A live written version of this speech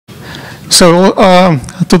So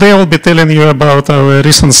today I will be telling you about our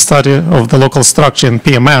recent study of the local structure in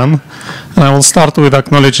PbM1. And I will start with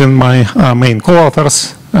acknowledging my main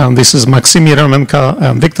co-authors. And this is Maxim Yeremenko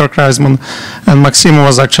and Viktor Kreisman. And Maxim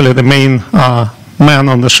was actually the main man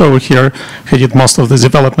on the show here. He did most of the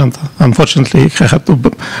development. Unfortunately, he had to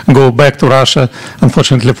go back to Russia,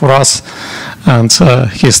 unfortunately for us. And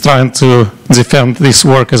he's trying to defend this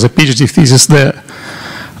work as a PhD thesis there.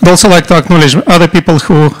 I'd also like to acknowledge other people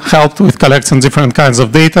who helped with collecting different kinds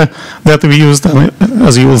of data that we used. And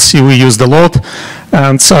as you will see, we used a lot.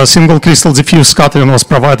 And single crystal diffuse scattering was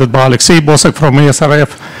provided by Alexei Bosek from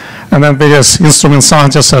ASRF. And then various instrument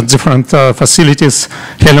scientists at different facilities,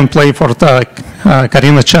 Helen Playford,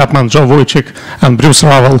 Karina Chapman, Joe Wojcik, and Bruce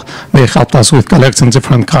Ravel. They helped us with collecting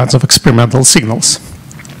different kinds of experimental signals.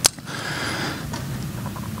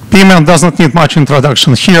 PbM1 does not need much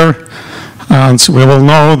introduction here. And we will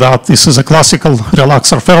know that this is a classical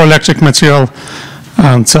relaxer ferroelectric material.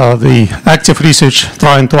 And the active research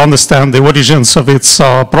trying to understand the origins of its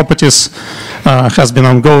properties has been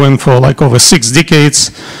ongoing for like over 6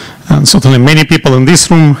 decades. And certainly many people in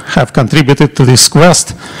this room have contributed to this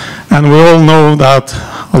quest. And we all know that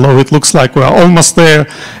although it looks like we're almost there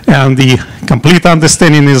and the complete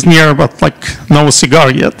understanding is near, but like no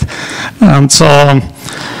cigar yet. And so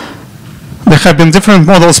there have been different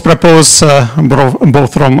models proposed,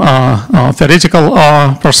 both from theoretical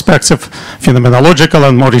perspective, phenomenological,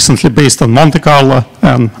 and more recently based on Monte Carlo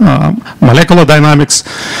and molecular dynamics,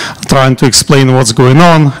 trying to explain what's going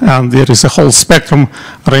on. And there is a whole spectrum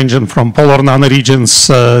ranging from polar nanoregions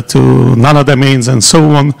to nanodomains and so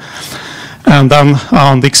on. And then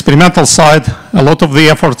on the experimental side, a lot of the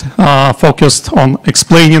effort focused on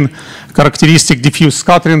explaining characteristic diffuse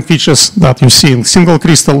scattering features that you see in single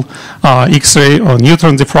crystal, X-ray, or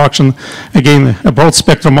neutron diffraction. Again, a broad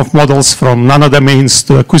spectrum of models from nanodomains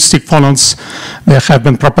to acoustic phonons. There have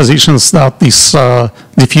been propositions that this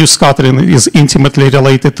diffuse scattering is intimately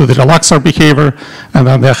related to the relaxer behavior, and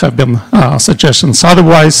then there have been suggestions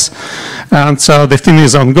otherwise. And the thing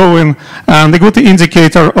is ongoing. And a good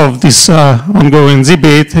indicator of this ongoing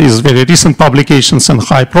debate is very recent publications in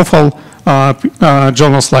high-profile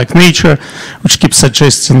journals like Nature, which keep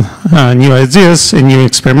suggesting new ideas and new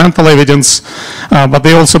experimental evidence, but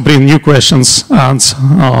they also bring new questions, and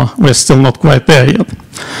we're still not quite there yet.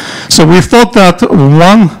 So we thought that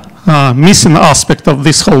one missing aspect of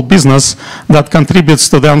this whole business that contributes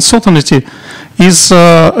to the uncertainty is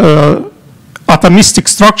atomistic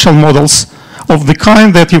structural models of the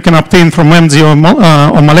kind that you can obtain from MD or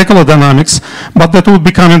molecular dynamics, but that would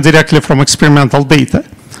be coming directly from experimental data.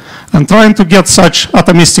 And trying to get such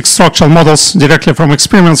atomistic structural models directly from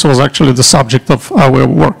experiments was actually the subject of our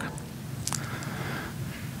work.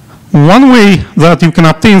 One way that you can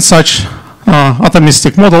obtain such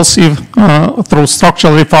atomistic models is through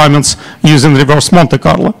structural refinements using reverse Monte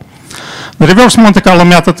Carlo. The reverse Monte Carlo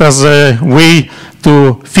method as a way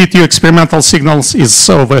to fit your experimental signals is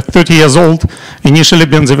over 30 years old, initially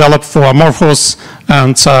been developed for amorphous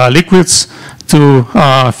and liquids to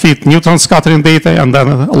fit neutron scattering data, and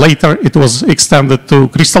then later it was extended to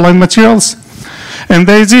crystalline materials. And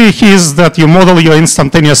the idea is that you model your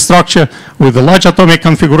instantaneous structure with a large atomic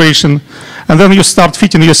configuration, and then you start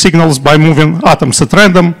fitting your signals by moving atoms at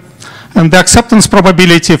random. And the acceptance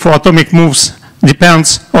probability for atomic moves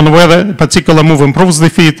depends on whether a particular move improves the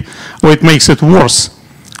fit or it makes it worse.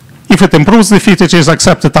 If it improves the fit, it is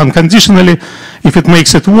accepted unconditionally. If it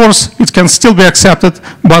makes it worse, it can still be accepted,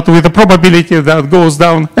 but with a probability that goes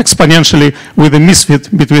down exponentially with a misfit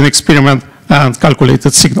between experiment and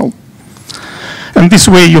calculated signal. And this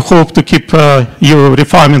way, you hope to keep your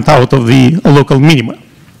refinement out of the local minima.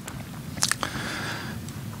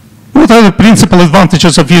 What are the principal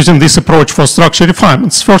advantages of using this approach for structure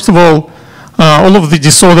refinements? First of all of the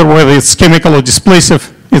disorder, whether it's chemical or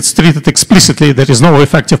displacive, it's treated explicitly. There is no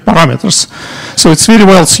effective parameters. So it's very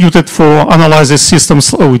well suited for analyzing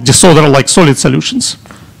systems with disorder like solid solutions.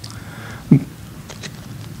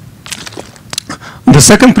 The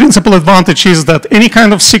second principal advantage is that any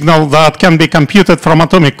kind of signal that can be computed from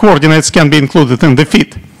atomic coordinates can be included in the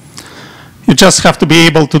fit. You just have to be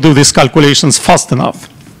able to do these calculations fast enough.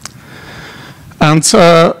 And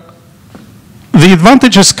the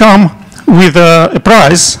advantages come with a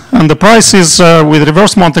price, and the price is with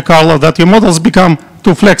reverse Monte Carlo that your models become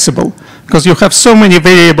too flexible. Because you have so many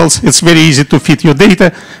variables, it's very easy to fit your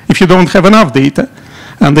data if you don't have enough data.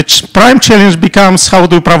 And the prime challenge becomes how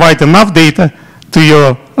do you provide enough data to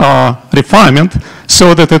your refinement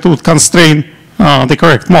so that it would constrain the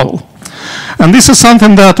correct model. And this is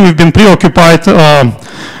something that we've been preoccupied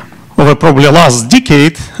over probably last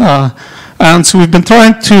decade. And so we've been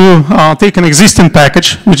trying to take an existing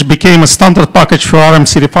package, which became a standard package for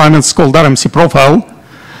RMC refinements called RMC Profile.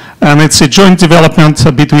 And it's a joint development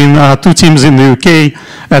between two teams in the UK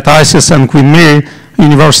at ICES and Queen Mary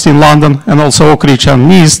University in London, and also Oak Ridge and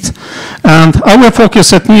NIST. And our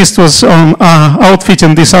focus at NIST was on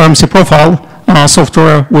outfitting this RMC Profile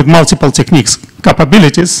software with multiple techniques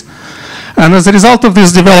capabilities. And as a result of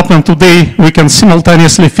this development today, we can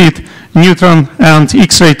simultaneously fit neutron and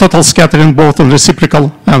X-ray total scattering both in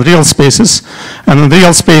reciprocal and real spaces. And in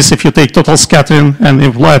real space, if you take total scattering and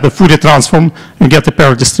apply the Fourier transform, you get a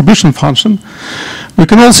pair distribution function. We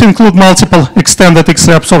can also include multiple extended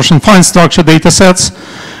X-ray absorption fine structure data sets.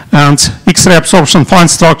 And X-ray absorption fine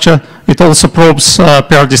structure, it also probes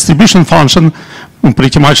pair distribution function,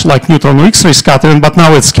 pretty much like neutron or X-ray scattering, but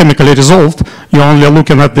now it's chemically resolved. You're only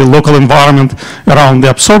looking at the local environment around the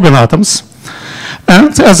absorbing atoms.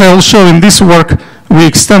 And as I will show in this work, we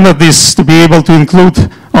extended this to be able to include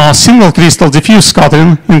single crystal diffuse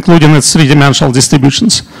scattering, including its three-dimensional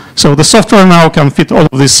distributions. So the software now can fit all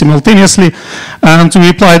of this simultaneously, and we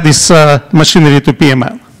applied this machinery to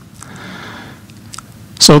PbM1.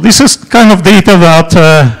 So this is kind of data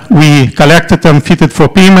that we collected and fitted for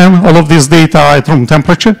PbM1. All of this data are at room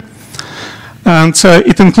temperature. And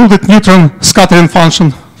it included neutron scattering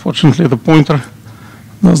function. Fortunately, the pointer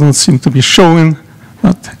doesn't seem to be showing.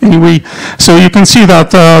 But anyway, so you can see that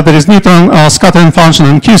there is neutron scattering function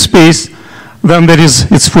in Q space. Then there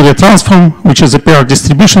is its Fourier transform, which is a pair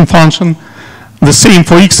distribution function. The same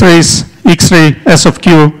for X-rays, X-ray S of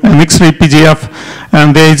Q and X-ray PDF.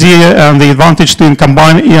 And the idea and the advantage to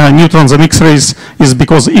combine neutrons and X-rays is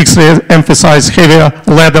because X-rays emphasize heavier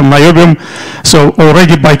lead and niobium. So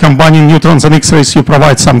already by combining neutrons and X-rays, you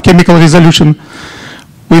provide some chemical resolution.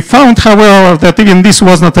 We found, however, that even this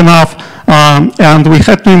was not enough, and we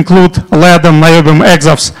had to include lead and niobium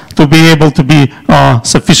EXAFs to be able to be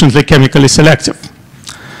sufficiently chemically selective.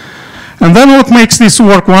 And then what makes this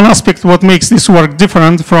work, one aspect what makes this work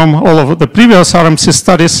different from all of the previous RMC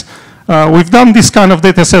studies, we've done this kind of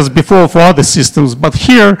data sets before for other systems, but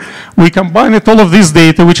here we combined all of this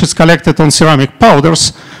data, which is collected on ceramic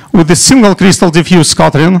powders, with the single crystal diffuse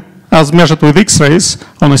scattering, as measured with X-rays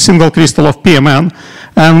on a single crystal of PbM1,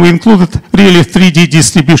 and we included really 3D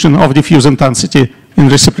distribution of diffuse intensity in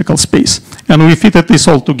reciprocal space, and we fitted this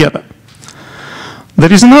all together.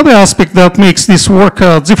 There is another aspect that makes this work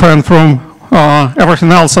different from everything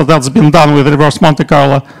else that's been done with reverse Monte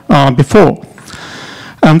Carlo before.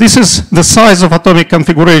 And this is the size of atomic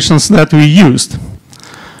configurations that we used.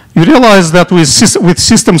 You realize that with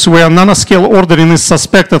systems where nanoscale ordering is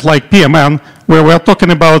suspected, like PbM1, where we're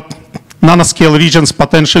talking about nanoscale regions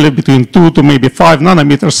potentially between 2 to maybe 5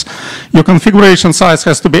 nanometers, your configuration size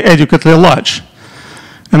has to be adequately large.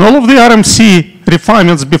 And all of the RMC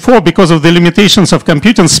refinements before, because of the limitations of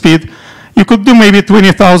computing speed, you could do maybe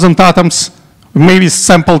 20,000 atoms, maybe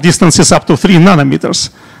sample distances up to 3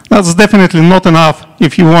 nanometers. That's definitely not enough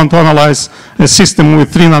if you want to analyze a system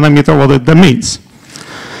with 3 nanometer ordered domains.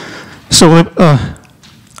 So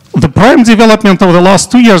the prime development of the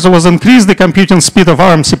last 2 years was increase the computing speed of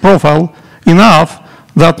RMC Profile enough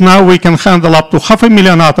that now we can handle up to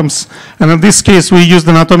 500,000 atoms. And in this case, we used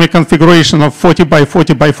an atomic configuration of 40 by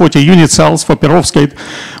 40 by 40 unit cells for perovskite,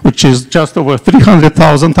 which is just over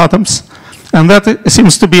 300,000 atoms. And that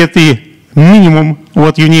seems to be at the minimum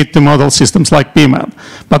what you need to model systems like PbM1.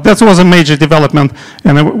 But that was a major development,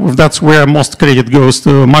 and that's where most credit goes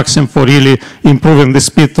to Maxim for really improving the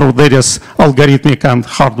speed through various algorithmic and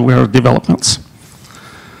hardware developments.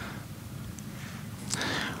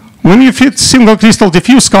 When you fit single crystal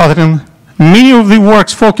diffuse scattering, many of the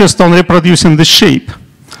works focused on reproducing the shape.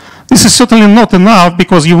 This is certainly not enough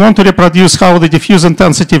because you want to reproduce how the diffuse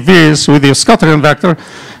intensity varies with your scattering vector,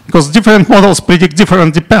 because different models predict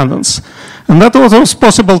different dependence. And that was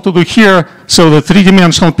possible to do here. So the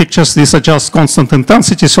three-dimensional pictures, these are just constant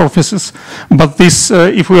intensity surfaces. But this,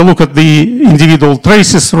 if we look at the individual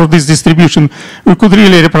traces through this distribution, we could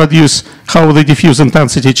really reproduce how the diffuse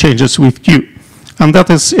intensity changes with Q. And that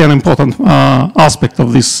is an important aspect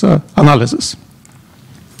of this analysis.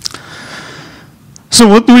 So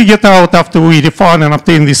what do we get out after we refine and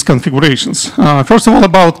obtain these configurations? First of all,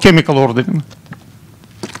 about chemical ordering.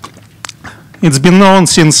 It's been known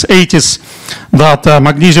since 80s that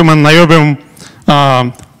magnesium and niobium,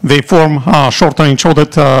 they form short-range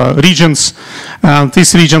ordered regions. And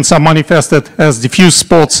these regions are manifested as diffuse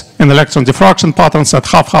spots in electron diffraction patterns at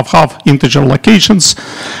half integer locations.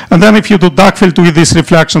 And then if you do dark field with these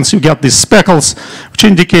reflections, you get these speckles, which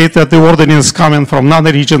indicate that the ordering is coming from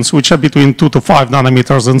nanoregions, which are between 2 to 5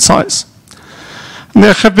 nanometers in size.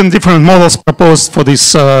 There have been different models proposed for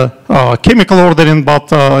this chemical ordering, but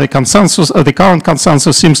the current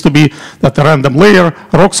consensus seems to be that the random layer,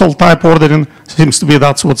 Roxol type ordering, seems to be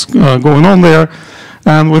that's what's going on there.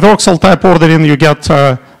 And with Roxol type ordering, you get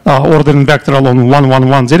ordering vector along 1, 1,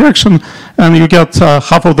 1 direction, and you get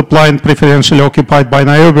half of the plane preferentially occupied by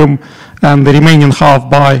niobium, and the remaining half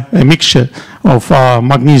by a mixture of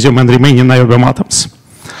magnesium and remaining niobium atoms.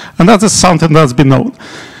 And that is something that's been known.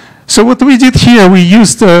 So what we did here,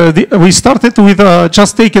 we started with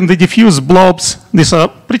just taking the diffuse blobs. These are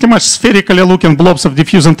pretty much spherically looking blobs of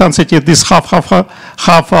diffuse intensity at these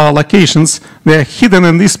half locations. They're hidden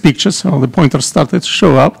in these pictures. So the pointer started to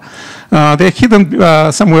show up. They're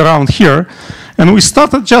hidden somewhere around here. And we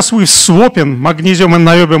started just with swapping magnesium and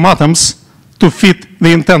niobium atoms to fit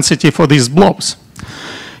the intensity for these blobs.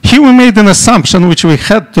 Here we made an assumption, which we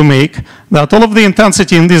had to make, that all of the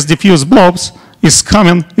intensity in these diffuse blobs is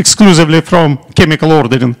coming exclusively from chemical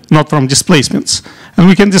ordering, not from displacements. And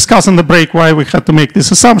we can discuss in the break why we had to make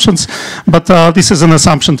these assumptions, but this is an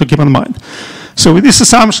assumption to keep in mind. So with this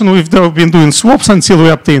assumption, we've been doing swaps until we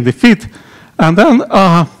obtain the fit. And then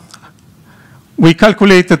we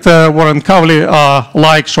calculated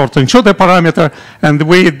Warren-Cowley-like short and shorter parameter, and the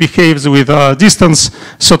way it behaves with distance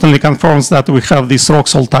certainly confirms that we have this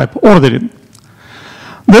Roxol type ordering.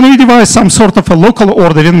 Then we devise some sort of a local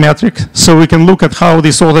ordering metric, so we can look at how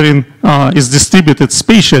this ordering is distributed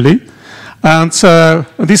spatially. And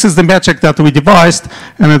this is the metric that we devised,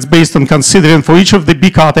 and it's based on considering for each of the B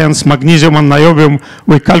cations, magnesium and niobium,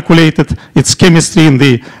 we calculated its chemistry in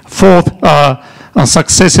the fourth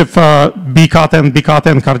successive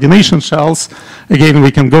B-cation coordination shells. Again,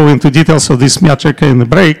 we can go into details of this metric in the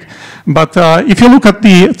break. But if you look at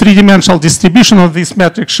the three-dimensional distribution of this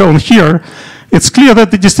metric shown here, it's clear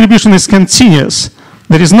that the distribution is continuous.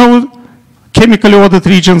 There is no chemically ordered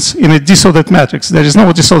regions in a disordered matrix. There is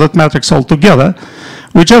no disordered matrix altogether.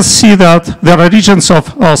 We just see that there are regions of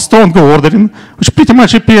Stronger ordering, which pretty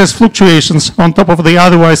much appear as fluctuations on top of the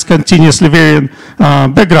otherwise continuously varying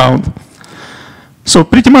background. So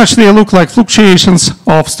pretty much they look like fluctuations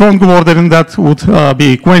of Stronger ordering that would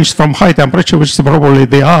be quenched from high temperature, which probably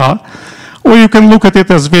they are. Or you can look at it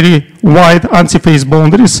as very wide antiphase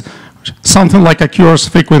boundaries, something like occurs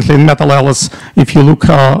frequently in metal alloys if you look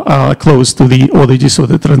close to the order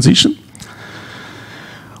disorder transition.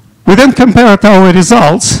 We then compared our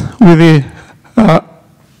results with the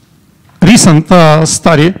recent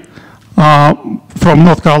study from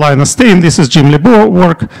North Carolina State. This is Jim Leboeur's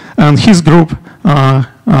work and his group.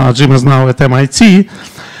 Jim is now at MIT.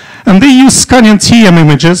 And they use scanning TM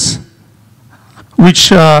images,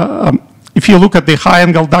 which if you look at the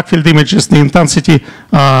high-angle dark field images, the intensity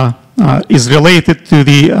is related to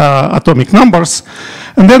the atomic numbers.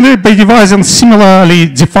 And then by devising similarly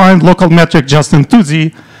defined local metric just in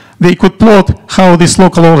 2D, they could plot how this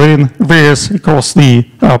local ordering varies across the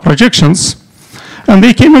projections. And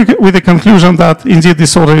they came with the conclusion that indeed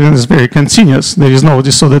this ordering is very continuous. There is no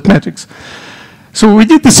disordered matrix. So we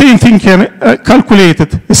did the same thing and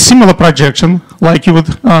calculated a similar projection like you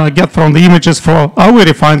would get from the images for our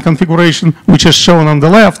refined configuration, which is shown on the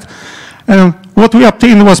left. And what we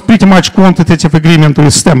obtained was pretty much quantitative agreement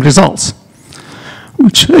with STEM results,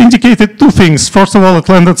 which indicated two things. First of all, it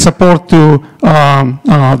lended support to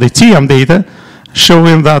the TM data,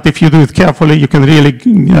 showing that if you do it carefully, you can really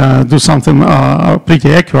do something pretty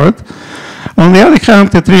accurate. On the other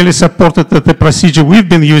hand, it really supported that the procedure we've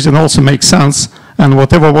been using also makes sense, and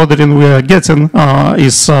whatever ordering we are getting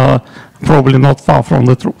is probably not far from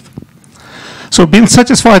the truth. So being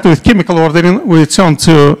satisfied with chemical ordering, we turned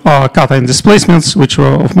to cation displacements, which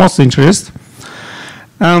were of most interest.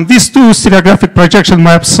 And these two stereographic projection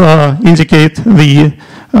maps indicate the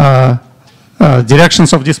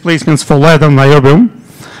directions of displacements for lead and niobium.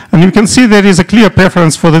 And you can see there is a clear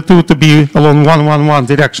preference for the two to be along 1, 1, 1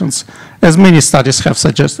 directions, as many studies have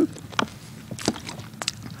suggested.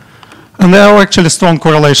 And there are actually strong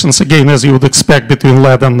correlations, again, as you would expect, between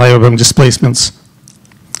lead and niobium displacements.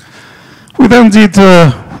 We then did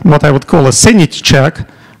what I would call a sanity check,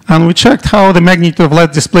 and we checked how the magnitude of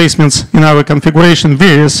lead displacements in our configuration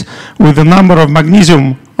varies with the number of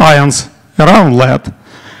magnesium ions around lead.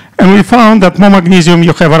 And we found that more magnesium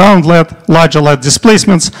you have around lead, larger lead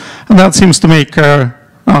displacements, and that seems to make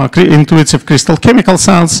intuitive crystal chemical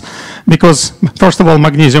sense, because first of all,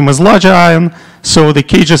 magnesium is larger ion, so the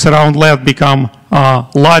cages around lead become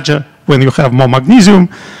larger when you have more magnesium.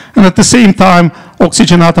 And at the same time,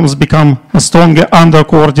 oxygen atoms become stronger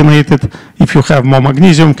under-coordinated if you have more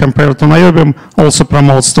magnesium compared to niobium, also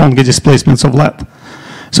promotes stronger displacements of lead.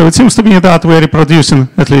 So it seems to me that we're reproducing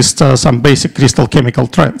at least some basic crystal chemical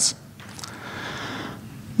trends.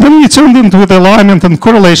 Then we turned into the alignment and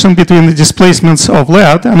correlation between the displacements of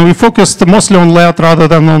lead, and we focused mostly on lead rather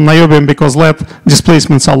than on niobium because lead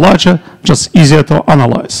displacements are larger, just easier to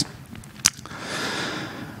analyze.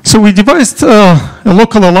 So we devised a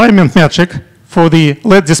local alignment metric for the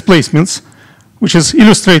lead displacements, which is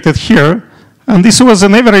illustrated here. And this was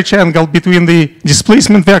an average angle between the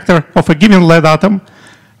displacement vector of a given lead atom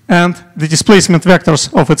and the displacement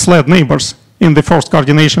vectors of its lead neighbors in the forced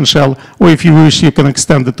coordination shell, or if you wish, you can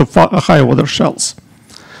extend it to higher order shells.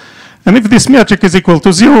 And if this metric is equal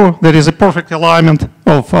to 0, there is a perfect alignment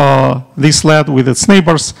of this lead with its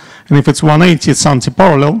neighbors. And if it's 180, it's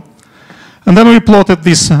anti-parallel. And then we plotted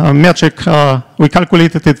this metric. We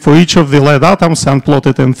calculated it for each of the lead atoms and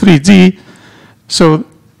plotted in 3D. So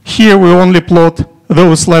here we only plot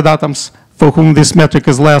those lead atoms for whom this metric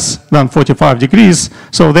is less than 45 degrees.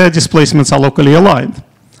 So their displacements are locally aligned.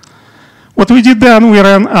 What we did then, we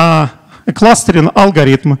ran a clustering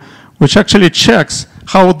algorithm which actually checks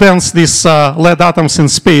how dense these lead atoms in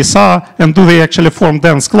space are and do they actually form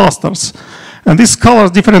dense clusters. And these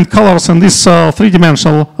colors, different colors in this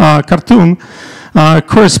three-dimensional cartoon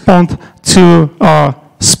correspond to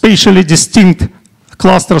spatially distinct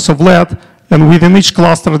clusters of lead, and within each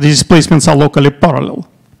cluster, the displacements are locally parallel.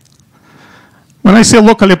 When I say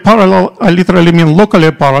locally parallel, I literally mean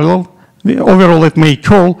locally parallel. Overall, it may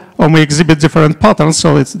curl or may exhibit different patterns,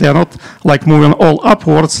 so they're not like moving all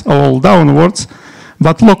upwards or all downwards,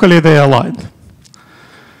 but locally they are aligned.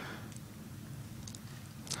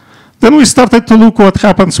 Then we started to look what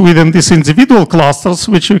happens within these individual clusters,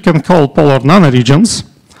 which we can call polar nanoregions.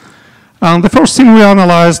 And the first thing we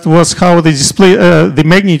analyzed was how the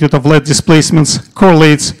magnitude of lead displacements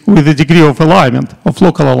correlates with the degree of alignment, of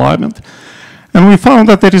local alignment. And we found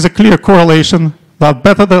that there is a clear correlation that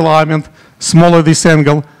better the alignment, smaller this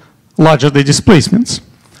angle, larger the displacements.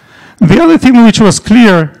 The other thing which was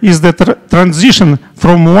clear is that the transition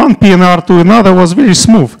from one PNR to another was very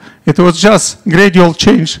smooth. It was just gradual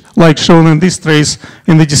change, like shown in this trace,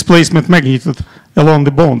 in the displacement magnitude along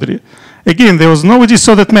the boundary. Again, there was no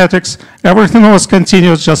disordered matrix. Everything was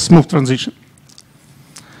continuous, just smooth transition.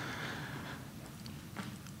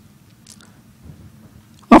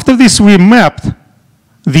 After this, we mapped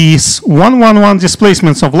these 111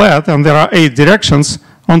 displacements of lead, and there are 8 directions,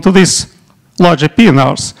 onto these larger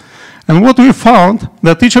PNRs. And what we found,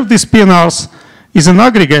 that each of these PNRs is an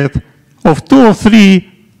aggregate of 2 or 3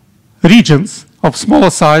 regions of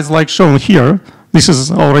smaller size, like shown here. This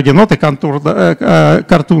is already not a contoured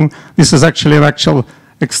cartoon. This is actually an actual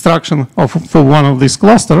extraction for one of these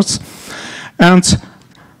clusters. And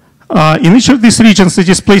in each of these regions, the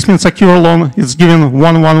displacements occur along is given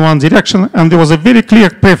 111 direction, and there was a very clear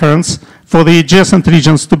preference for the adjacent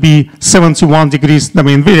regions to be 71 degrees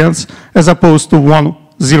domain variance, as opposed to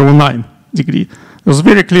 109 degree. There was a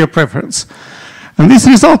very clear preference. And this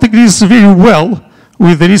result agrees very well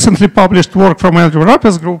with the recently published work from Andrew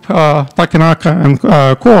Rappe's group, Takenaka and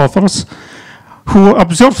co-authors, who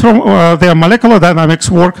observed from their molecular dynamics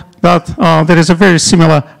work that there is a very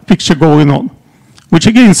similar picture going on, which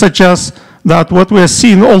again suggests that what we are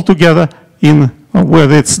seeing altogether in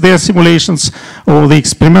whether it's their simulations or the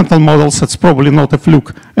experimental models, it's probably not a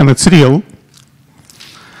fluke and it's real.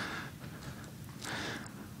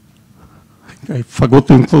 I forgot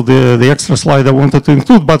to include the extra slide I wanted to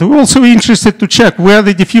include, but we're also interested to check where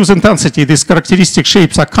the diffuse intensity, these characteristic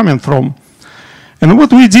shapes, are coming from. And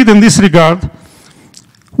what we did in this regard,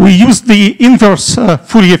 we used the inverse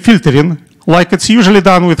Fourier filtering, like it's usually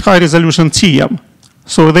done with high-resolution TM.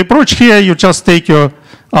 So the approach here, you just take your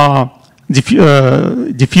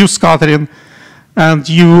diffuse scattering, and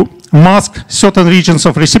you mask certain regions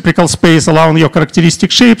of reciprocal space along your characteristic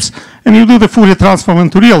shapes, and you do the Fourier transform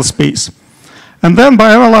into real space. And then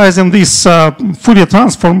by analyzing this Fourier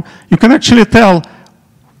transform, you can actually tell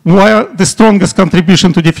where the strongest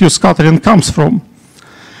contribution to diffuse scattering comes from.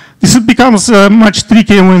 This becomes much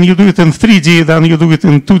trickier when you do it in 3D than you do it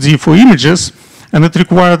in 2D for images, and it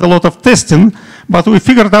required a lot of testing. But we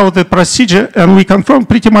figured out the procedure, and we confirmed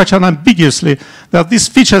pretty much unambiguously that these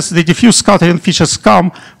features, the diffuse scattering features,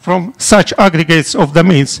 come from such aggregates of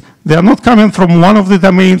domains. They are not coming from one of the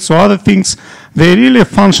domains or other things. They're really a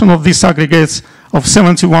function of these aggregates of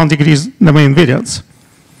 71 degrees domain variance.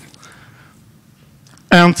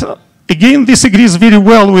 And again, this agrees very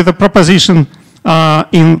well with the proposition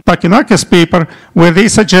in Takenaka's paper, where they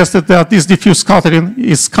suggested that this diffuse scattering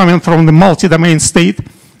is coming from the multi-domain state.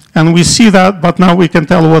 And we see that, but now we can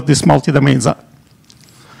tell what these multi-domains are.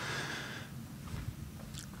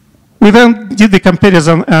 We then did the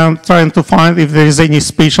comparison and trying to find if there is any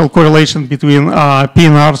spatial correlation between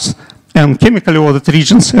PNRs and chemically ordered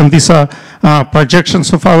regions, and these are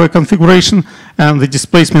projections of our configuration, and the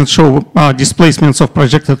displacements show displacements of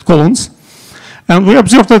projected columns. And we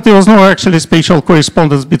observed that there was no actually spatial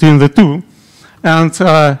correspondence between the two. And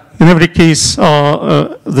in every case,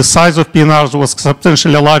 the size of PNRs was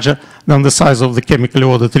substantially larger than the size of the chemically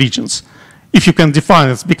ordered regions. If you can define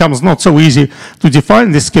it, it becomes not so easy to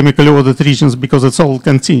define these chemically ordered regions because it's all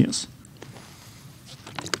continuous.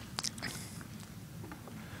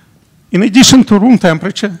 In addition to room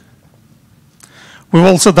temperature, we've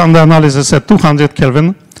also done the analysis at 200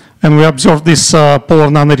 Kelvin, and we observed these polar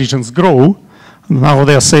nanoregions grow. Now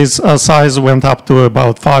their size went up to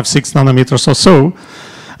about 5-6 nanometers or so.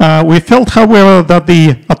 We felt, however, that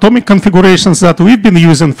the atomic configurations that we've been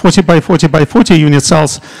using, 40 by 40 by 40 unit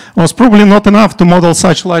cells, was probably not enough to model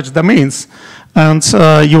such large domains. And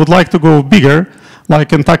you would like to go bigger.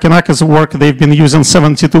 Like in Takenaka's work, they've been using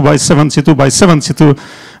 72 by 72 by 72,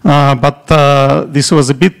 but this was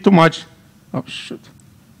a bit too much. Oh, shoot.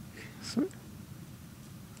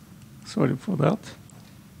 Sorry for that.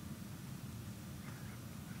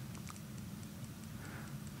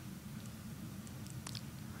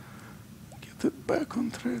 Get it back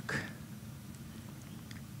on track.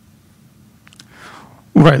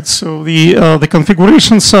 Right, so the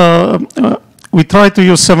configurations, we try to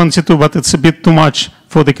use 72, but it's a bit too much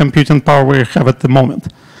for the computing power we have at the moment.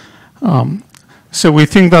 So we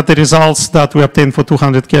think that the results that we obtain for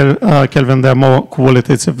 200 Kelvin, they're more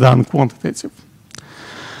qualitative than quantitative.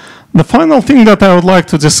 The final thing that I would like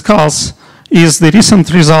to discuss is the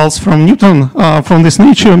recent results from Newton, from this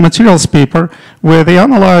Nature Materials paper, where they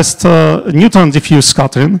analyzed neutron diffuse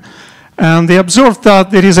scattering. And they observed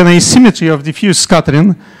that there is an asymmetry of diffuse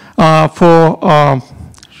scattering for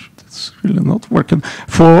it's really not working,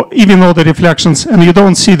 for even order reflections, and you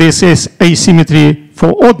don't see this asymmetry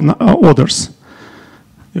for odd orders.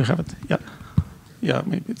 You have it, yeah. Yeah,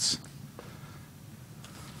 maybe it's.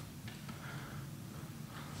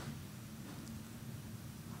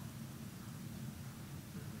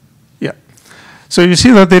 Yeah. So you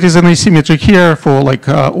see that there is an asymmetry here for like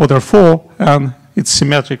order 4, and it's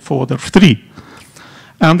symmetric for order 3.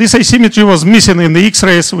 And this asymmetry was missing in the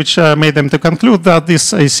X-rays, which made them to conclude that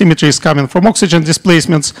this asymmetry is coming from oxygen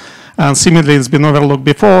displacements. And similarly, it's been overlooked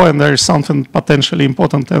before, and there is something potentially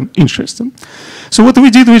important and interesting. So what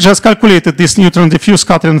we did, we just calculated this neutron diffuse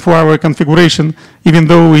scattering for our configuration, even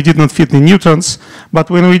though we did not fit the neutrons.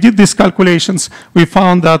 But when we did these calculations, we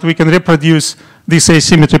found that we can reproduce this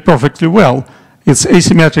asymmetry perfectly well. It's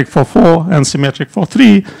asymmetric for 4 and symmetric for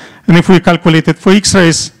 3. And if we calculate it for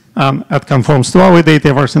X-rays, it conforms to our data,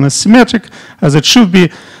 everything is symmetric, as it should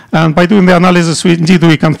be. And by doing the analysis, we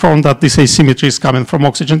confirmed that this asymmetry is coming from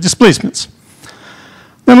oxygen displacements.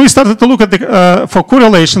 Then we started to look at for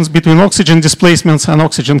correlations between oxygen displacements and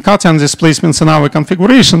oxygen cation displacements in our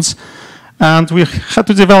configurations. And we had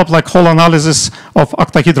to develop like whole analysis of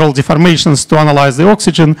octahedral deformations to analyze the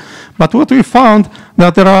oxygen. But what we found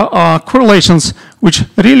that there are correlations which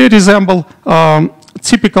really resemble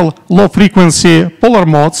typical low-frequency polar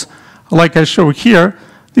modes, like I show here.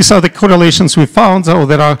 These are the correlations we found. So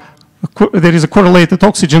there is a correlated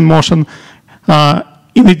oxygen motion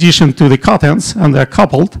in addition to the cations, and they're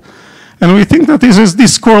coupled. And we think that this is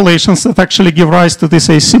these correlations that actually give rise to this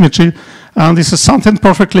asymmetry. And this is something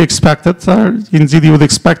perfectly expected. Indeed, you would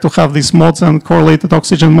expect to have these modes and correlated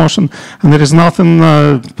oxygen motion. And there is nothing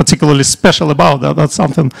particularly special about that. That's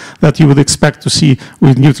something that you would expect to see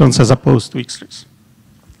with neutrons as opposed to X-rays.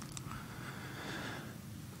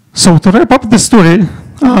 So to wrap up the story,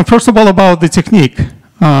 first of all about the technique.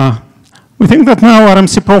 We think that now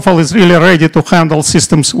RMC profile is really ready to handle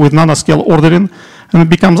systems with nanoscale ordering, and it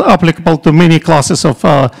becomes applicable to many classes of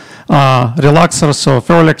relaxers or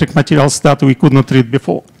ferroelectric materials that we could not read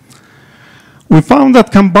before. We found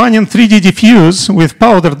that combining 3D diffuse with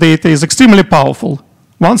powder data is extremely powerful.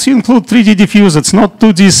 Once you include 3D diffuse, it's not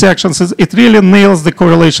 2D sections, it really nails the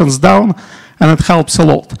correlations down, and it helps a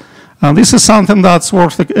lot. And this is something that's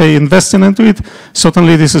worth investing into it.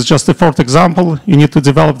 Certainly, this is just a fourth example. You need to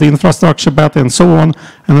develop the infrastructure better and so on,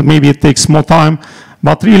 and maybe it takes more time.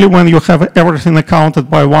 But really, when you have everything accounted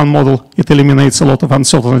by one model, it eliminates a lot of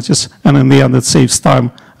uncertainties, and in the end, it saves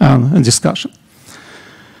time and discussion.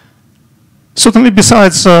 Certainly,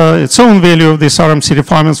 besides its own value, these RMC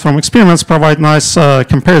refinements from experiments provide nice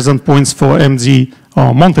comparison points for MD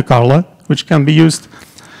or Monte Carlo, which can be used.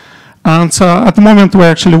 And at the moment, we're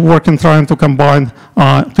actually working trying to combine,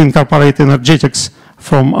 to incorporate energetics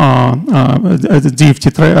from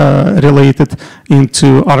DFT related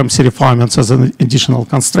into RMC refinements as an additional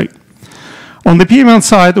constraint. On the PbM1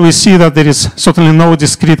 side, we see that there is certainly no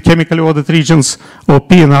discrete chemically ordered regions or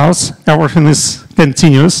PNRs. Everything is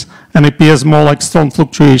continuous, and it appears more like strong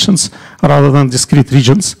fluctuations rather than discrete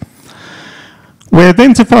regions. We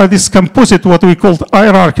identify this composite, what we call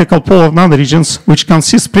hierarchical polar nanoregions, which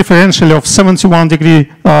consists preferentially of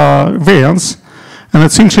 71-degree variance. And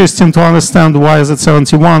it's interesting to understand why is it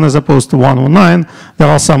 71 as opposed to 109. There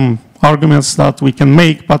are some arguments that we can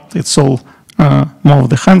make, but it's all more of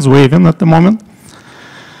the hands waving at the moment.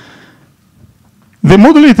 The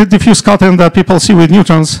modulated diffuse scattering that people see with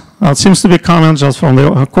neutrons seems to be common just from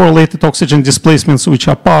the correlated oxygen displacements, which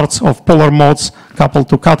are parts of polar modes coupled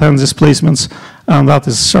to cation displacements. And that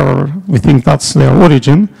is, we think that's their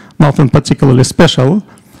origin, nothing particularly special.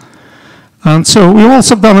 And so we've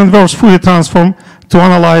also done inverse Fourier transform to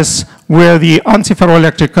analyze where the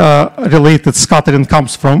antiferroelectric related scattering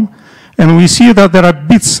comes from. And we see that there are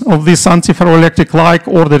bits of this antiferroelectric-like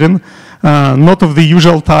ordering, not of the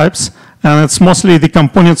usual types, and it's mostly the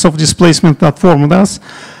components of displacement that form this.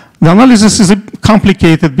 The analysis is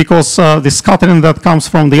complicated because the scattering that comes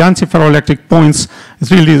from the antiferroelectric points,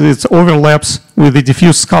 it overlaps with the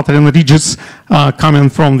diffuse scattering regions coming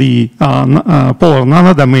from the polar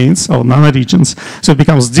nanodomains or nanoregions. So it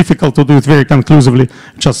becomes difficult to do it very conclusively,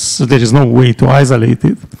 just there is no way to isolate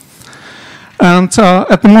it. And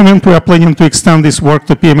at the moment, we are planning to extend this work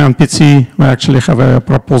to PbM1-PT. We actually have a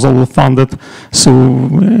proposal funded. So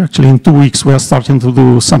actually, in 2 weeks, we are starting to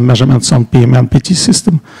do some measurements on PbM1-PT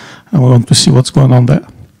system. And we want to see what's going on there.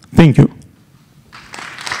 Thank you.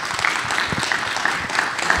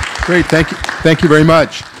 Great. Thank you very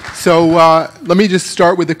much. So let me just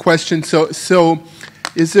start with a question. So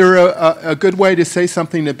is there a good way to say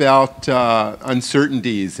something about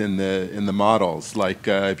uncertainties in the models? Like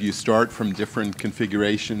if you start from different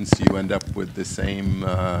configurations, you end up with the same.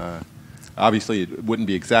 Obviously, it wouldn't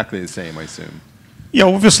be exactly the same, I assume. Yeah,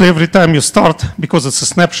 obviously, every time you start, because it's a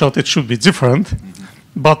snapshot, it should be different. Mm-hmm.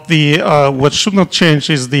 But what should not change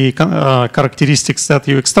is the characteristics that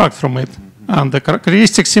you extract from it. Mm-hmm. And the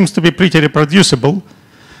characteristic seems to be pretty reproducible,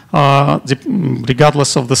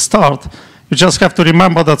 regardless of the start. You just have to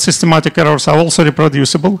remember that systematic errors are also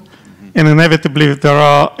reproducible, and inevitably there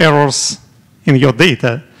are errors in your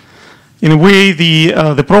data. In a way,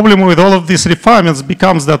 the problem with all of these refinements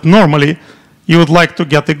becomes that normally you would like to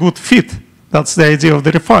get a good fit. That's the idea of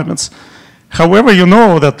the refinements. However, you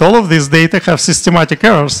know that all of these data have systematic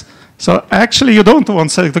errors, so actually you don't want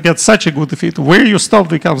to get such a good fit. Where you stop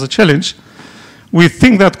becomes a challenge. We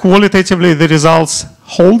think that qualitatively the results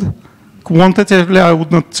hold. Quantitatively, I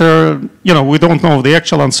would not, we don't know the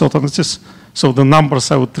actual uncertainties, so the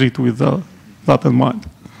numbers I would treat with that in mind.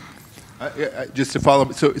 Just to follow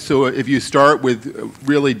up, so if you start with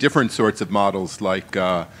really different sorts of models, like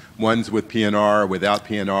ones with PNR, without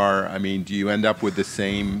PNR, I mean, do you end up with the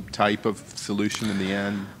same type of solution in the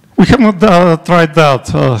end? We have not tried that,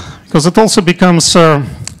 because it also becomes,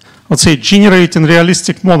 let's say, generating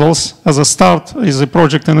realistic models as a start is a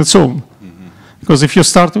project in its own. Because if you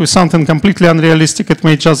start with something completely unrealistic, it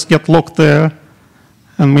may just get locked there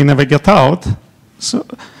and may never get out. So,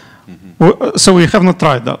 so we have not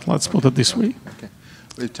tried that, let's put it this way. Okay.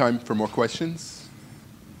 We have time for more questions.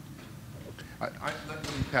 Let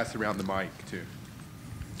me pass around the mic, too.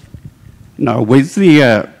 Now, with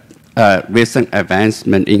the recent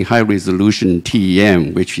advancement in high-resolution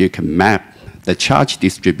TEM, which you can map the charge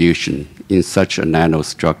distribution in such a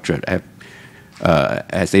nanostructure,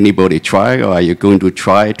 has anybody tried, or are you going to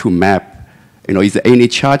try to map, is there any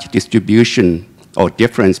charge distribution or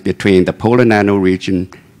difference between the polar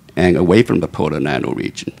nanoregion and away from the polar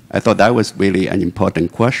nanoregion? I thought that was really an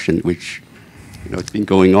important question, which, it's been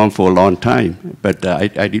going on for a long time. But I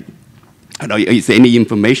don't know, is there any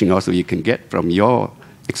information also you can get from your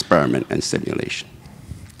experiment and simulation?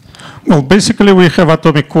 Well, basically, we have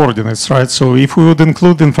atomic coordinates, right? So if we would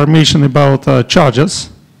include information about charges,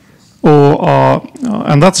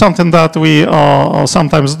 and that's something that we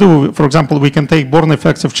sometimes do. For example, we can take Born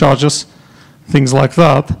effective charges, things like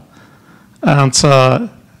that, and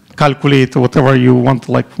calculate whatever you want,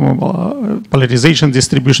 like polarization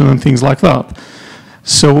distribution and things like that.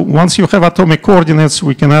 So once you have atomic coordinates,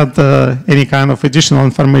 we can add any kind of additional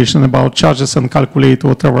information about charges and calculate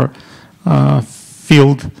whatever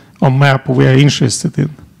field or map we are interested in.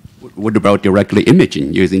 What about directly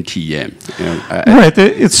imaging using TEM? Right,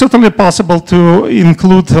 it's certainly possible to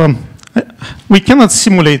include, we cannot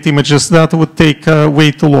simulate images, that would take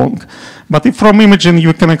way too long. But if from imaging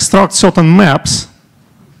you can extract certain maps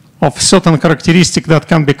of certain characteristic that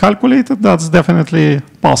can be calculated, that's definitely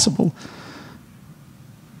possible.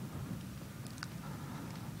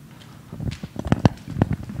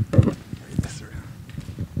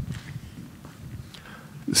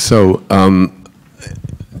 So,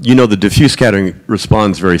 you know, the diffuse scattering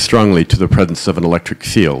responds very strongly to the presence of an electric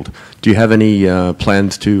field. Do you have any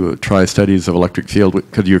plans to try studies of electric field?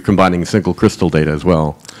 Because you're combining single crystal data as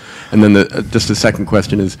well. And then just the second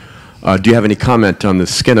question is, do you have any comment on the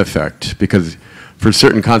skin effect? Because for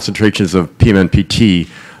certain concentrations of PMNPT,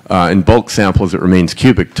 in bulk samples, it remains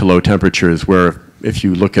cubic to low temperatures, where if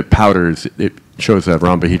you look at powders, it shows a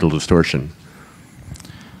rhombohedral distortion.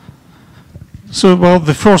 So about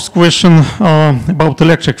the first question about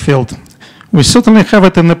electric field. We certainly have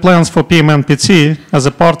it in the plans for PMNPT as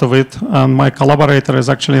a part of it, and my collaborator is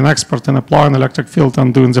actually an expert in applying electric field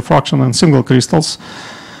and doing diffraction in single crystals.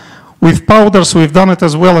 With powders, we've done it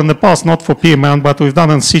as well in the past, not for PMN, but we've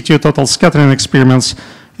done in situ total scattering experiments.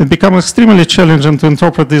 It becomes extremely challenging to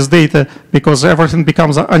interpret this data because everything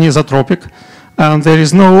becomes anisotropic, and there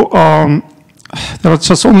is no, there are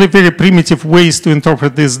just only very primitive ways to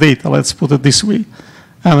interpret this data, let's put it this way.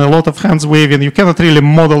 And a lot of hands waving, you cannot really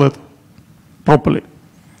model it properly.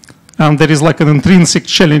 And there is like an intrinsic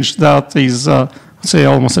challenge that is, say,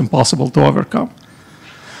 almost impossible to overcome.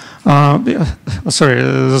 Sorry,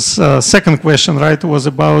 the second question, right, was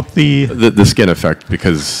about the skin effect,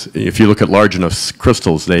 because if you look at large enough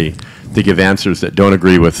crystals, they give answers that don't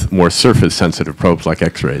agree with more surface-sensitive probes like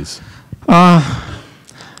X-rays.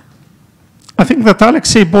 I think that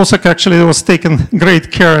Alexei Bosek actually was taking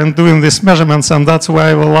great care in doing these measurements, and that's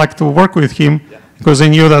why I would like to work with him, because he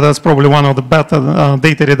knew that that's probably one of the better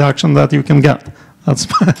data reduction that you can get. That's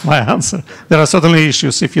my answer. There are certainly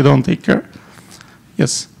issues if you don't take care.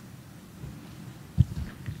 Yes.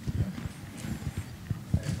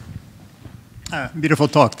 Beautiful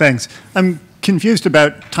talk, thanks. I'm confused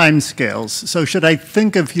about timescales. So should I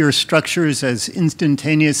think of your structures as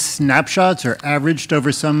instantaneous snapshots or averaged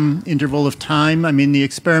over some interval of time? I mean, the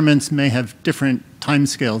experiments may have different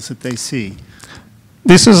timescales that they see.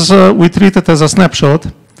 This is, we treat it as a snapshot.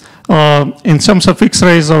 In terms of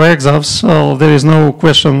X-rays or EXAFs, there is no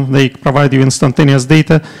question they provide you instantaneous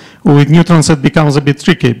data. With neutrons, it becomes a bit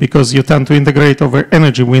tricky because you tend to integrate over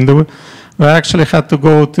energy window. We actually had to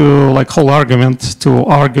go to like whole argument to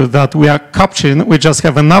argue that we are capturing, we just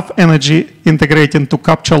have enough energy integrating to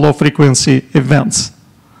capture low frequency events.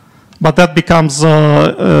 But that becomes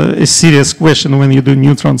a serious question when you do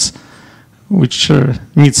neutrons, which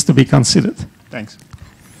needs to be considered. Thanks.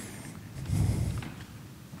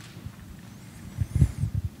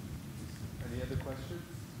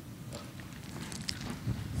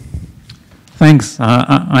 Thanks.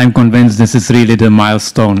 I'm convinced this is really the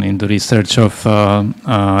milestone in the research of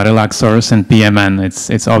relaxers and PMN.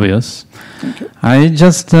 It's obvious. I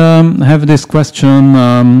just have this question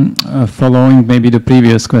following maybe the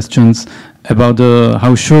previous questions about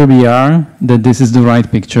how sure we are that this is the right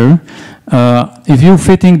picture. If you're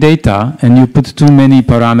fitting data and you put too many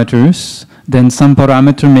parameters, then some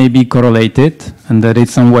parameter may be correlated, and there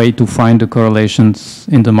is some way to find the correlations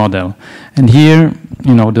in the model. And here,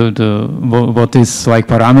 you know, what is like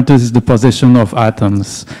parameters is the position of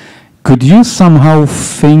atoms. Could you somehow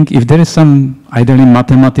think, if there is some ideally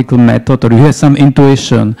mathematical method, or you have some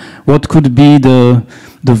intuition, what could be the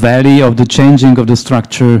value of the changing of the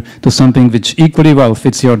structure to something which equally well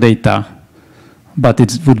fits your data, but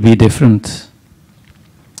it would be different?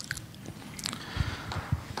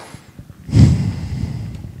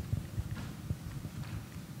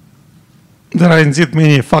 There are indeed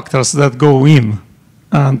many factors that go in.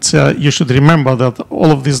 And you should remember that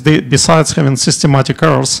all of these, besides having systematic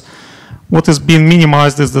errors, what is being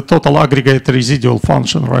minimized is the total aggregate residual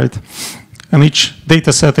function, right? And each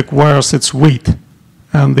data set acquires its weight.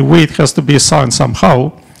 And the weight has to be assigned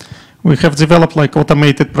somehow. We have developed like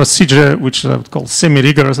automated procedure, which I would call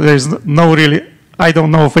semi-rigorous. There is no really, I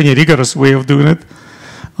don't know of any rigorous way of doing it.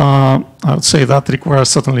 I would say that requires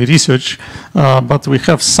certainly research, but we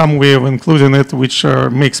have some way of including it which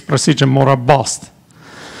makes procedure more robust.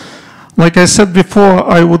 Like I said before,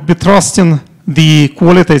 I would be trusting the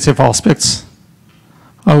qualitative aspects.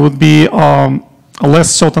 I would be less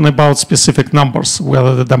certain about specific numbers,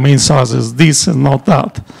 whether the domain size is this and not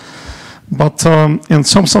that. But in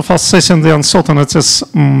terms of assessing the uncertainties,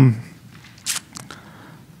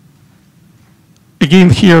 again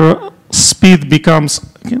here, speed becomes,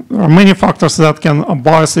 there are many factors that can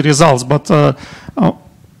bias the results, but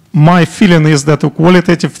my feeling is that the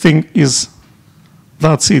qualitative thing is,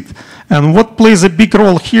 that's it. And what plays a big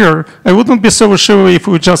role here, I wouldn't be so sure if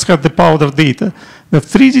we just had the powder data. The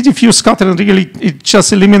 3D diffuse scattering really, it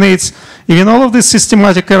just eliminates, even all of the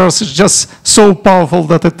systematic errors is just so powerful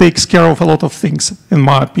that it takes care of a lot of things, in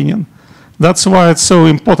my opinion. That's why it's so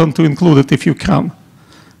important to include it if you can.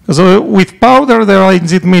 So with powder, there are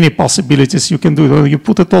indeed many possibilities you can do. You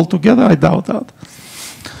put it all together, I doubt that.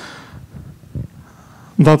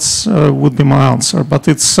 That's would be my answer. But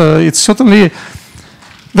it's certainly,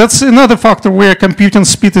 that's another factor where computing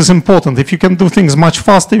speed is important. If you can do things much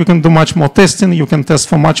faster, you can do much more testing, you can test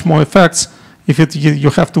for much more effects. If you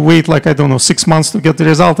have to wait, like, I don't know, 6 months to get the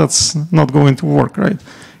result, that's not going to work, right?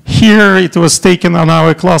 Here, it was taken on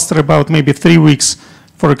our cluster about maybe 3 weeks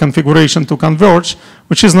for a configuration to converge,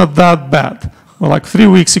 which is not that bad. Well, like 3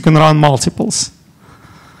 weeks, you can run multiples.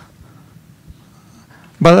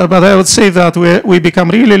 But I would say that we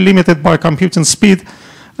become really limited by computing speed,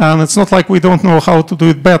 and it's not like we don't know how to do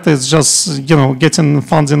it better. It's just, you know, getting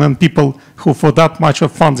funding and people who, for that much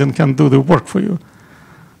of funding, can do the work for you.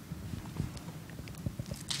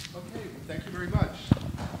 Okay, well, thank you very much.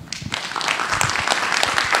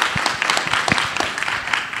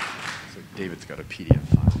 So David's got a PDF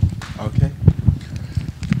file. Okay.